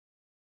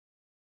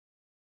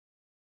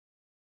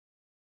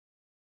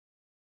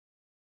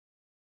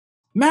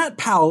Matt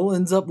Powell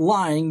ends up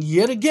lying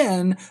yet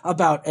again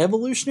about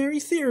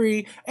evolutionary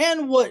theory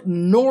and what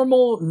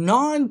normal,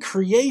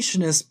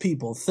 non-creationist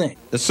people think.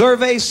 The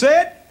survey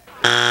said...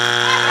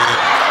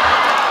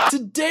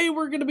 Today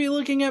we're going to be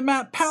looking at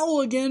Matt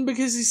Powell again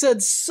because he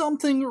said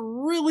something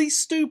really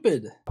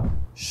stupid.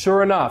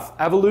 Sure enough,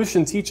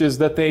 evolution teaches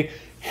that they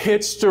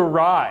hitched a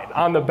ride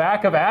on the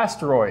back of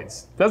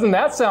asteroids. Doesn't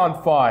that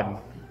sound fun?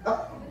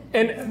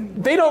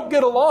 And they don't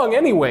get along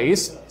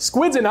anyways.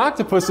 Squids and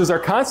octopuses are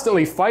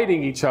constantly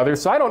fighting each other,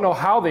 so I don't know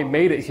how they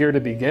made it here to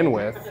begin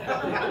with.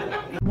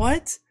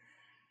 What?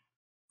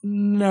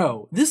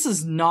 No, this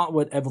is not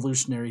what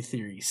evolutionary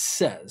theory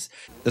says.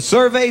 The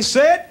survey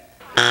said...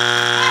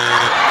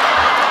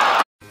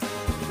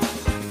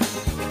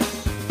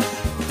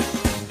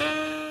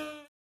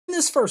 In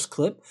this first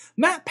clip,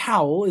 Matt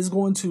Powell is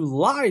going to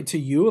lie to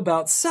you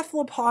about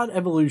cephalopod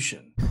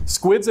evolution.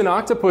 Squids and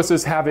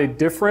octopuses have a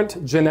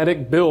different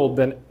genetic build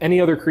than any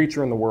other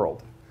creature in the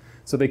world.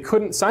 So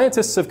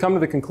scientists have come to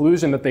the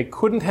conclusion that they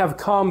couldn't have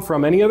come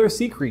from any other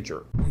sea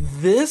creature.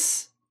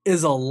 This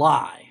is a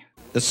lie.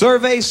 The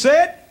survey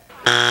said...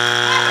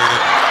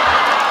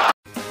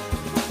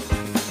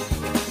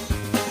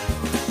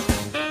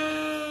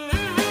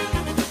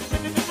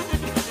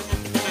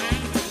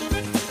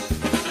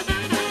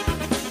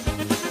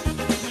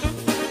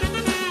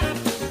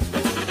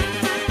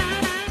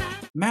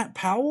 Matt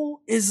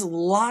Powell is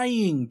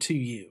lying to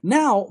you.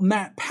 Now,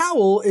 Matt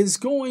Powell is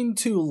going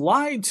to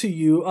lie to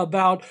you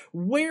about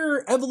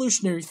where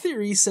evolutionary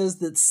theory says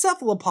that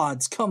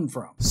cephalopods come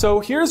from. So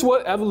here's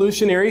what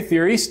evolutionary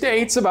theory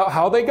states about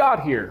how they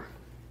got here.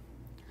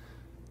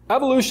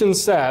 Evolution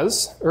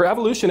says, or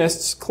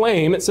evolutionists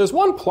claim, it says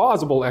one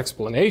plausible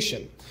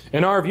explanation,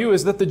 in our view,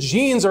 is that the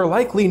genes are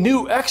likely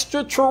new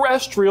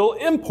extraterrestrial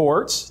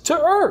imports to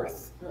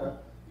Earth.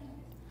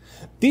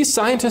 These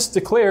scientists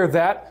declare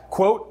that,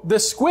 quote, the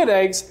squid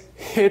eggs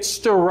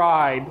hitched a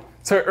ride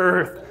to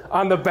Earth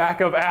on the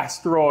back of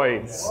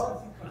asteroids.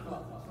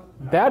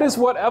 That is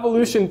what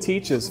evolution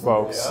teaches,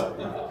 folks.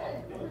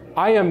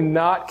 I am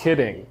not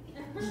kidding.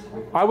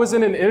 I was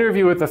in an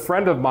interview with a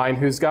friend of mine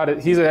he's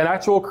an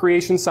actual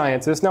creation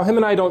scientist. Now, him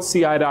and I don't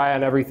see eye to eye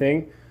on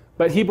everything,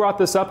 but he brought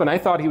this up and I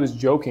thought he was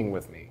joking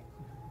with me.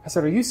 I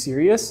said, are you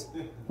serious?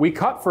 We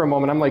cut for a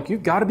moment. I'm like,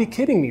 you've got to be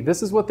kidding me.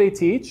 This is what they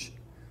teach?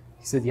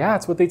 He said, yeah,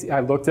 it's what they teach.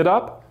 I looked it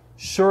up.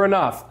 Sure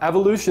enough,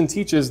 evolution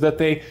teaches that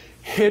they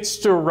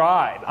hitched a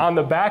ride on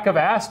the back of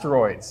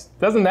asteroids.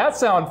 Doesn't that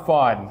sound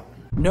fun?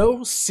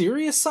 No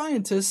serious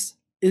scientist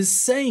is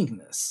saying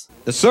this.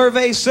 The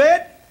survey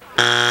said...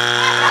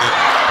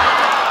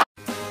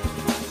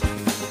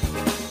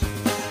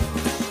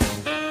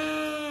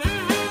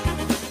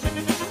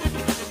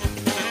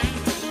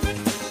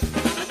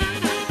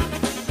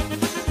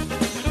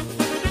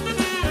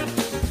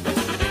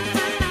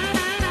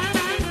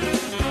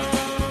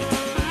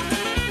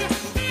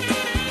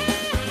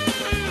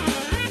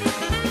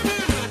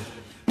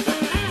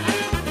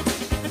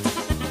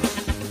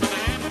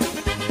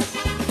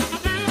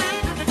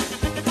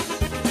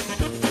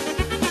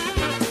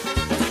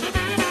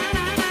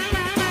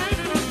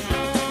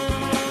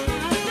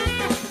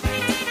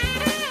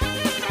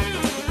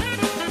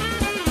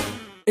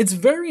 It's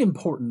very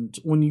important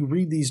when you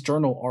read these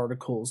journal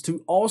articles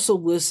to also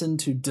listen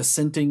to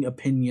dissenting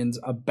opinions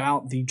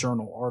about the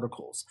journal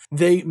articles.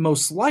 They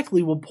most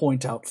likely will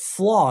point out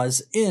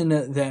flaws in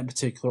that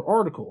particular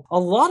article. A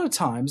lot of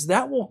times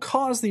that will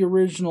cause the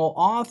original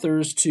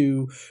authors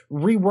to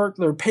rework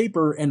their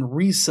paper and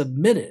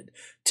resubmit it.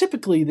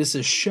 Typically, this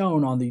is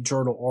shown on the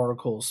journal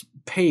articles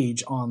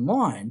page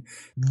online.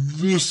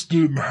 This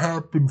didn't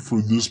happen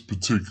for this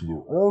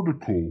particular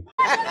article.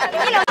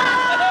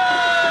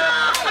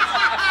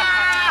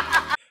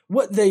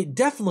 What they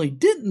definitely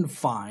didn't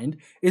find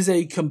is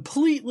a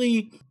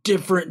completely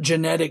different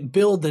genetic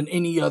build than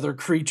any other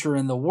creature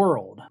in the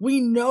world. We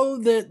know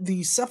that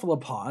the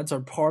cephalopods are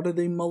part of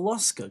the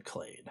mollusca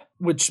clade,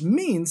 which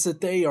means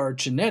that they are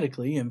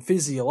genetically and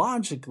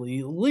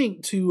physiologically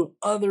linked to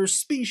other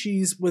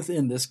species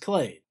within this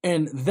clade.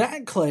 And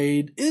that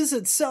clade is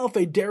itself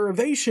a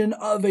derivation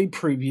of a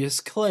previous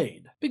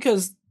clade,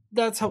 because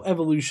that's how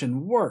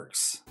evolution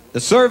works. The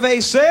survey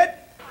said...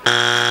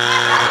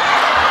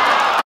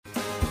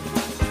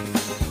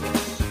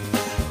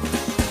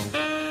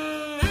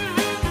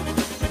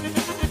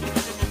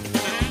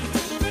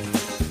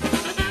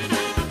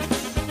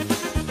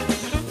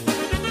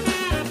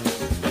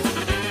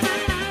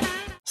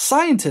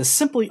 Scientists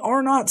simply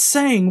are not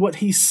saying what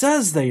he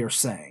says they are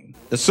saying.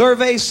 The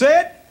survey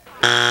said...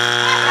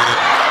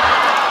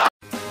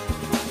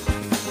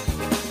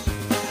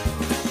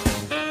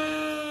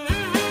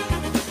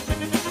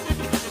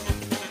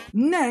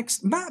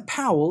 Next, Matt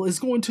Powell is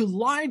going to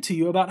lie to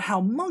you about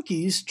how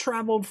monkeys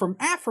traveled from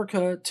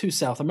Africa to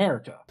South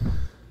America.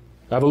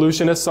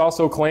 Evolutionists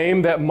also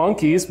claim that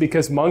monkeys,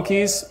 because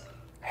monkeys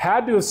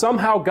had to have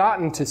somehow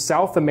gotten to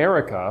South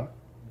America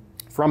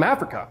from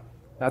Africa.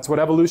 That's what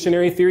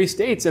evolutionary theory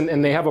states,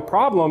 and they have a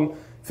problem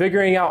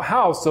figuring out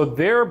how. So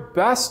their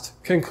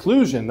best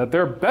conclusion that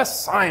their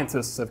best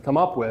scientists have come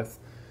up with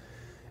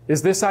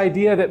is this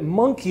idea that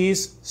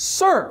monkeys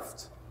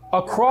surfed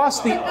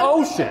across the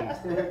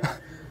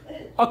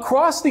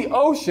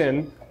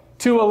ocean,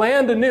 to a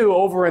land anew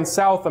over in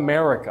South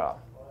America.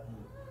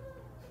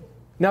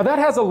 Now that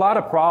has a lot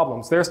of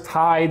problems. There's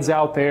tides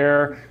out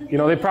there. You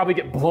know, they probably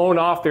get blown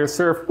off their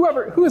surf.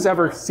 Who has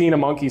ever seen a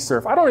monkey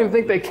surf? I don't even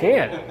think they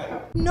can.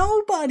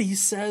 Nobody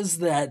says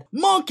that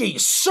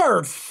monkeys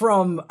surf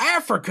from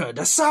Africa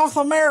to South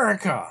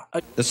America.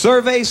 The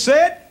survey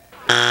said.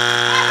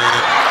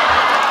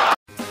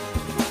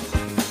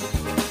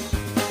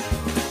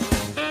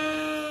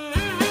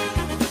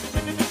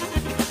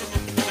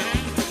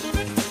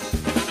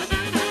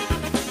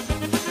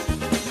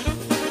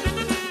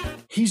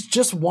 He's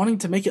just wanting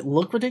to make it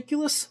look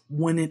ridiculous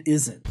when it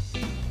isn't.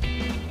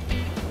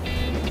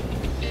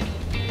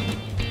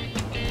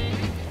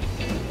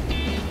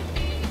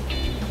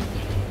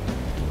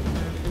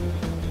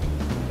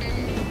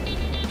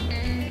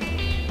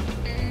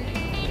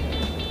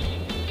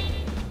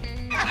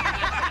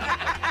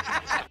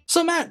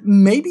 So Matt,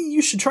 maybe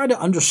you should try to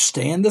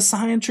understand the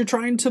science you're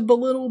trying to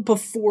belittle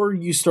before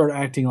you start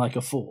acting like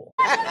a fool.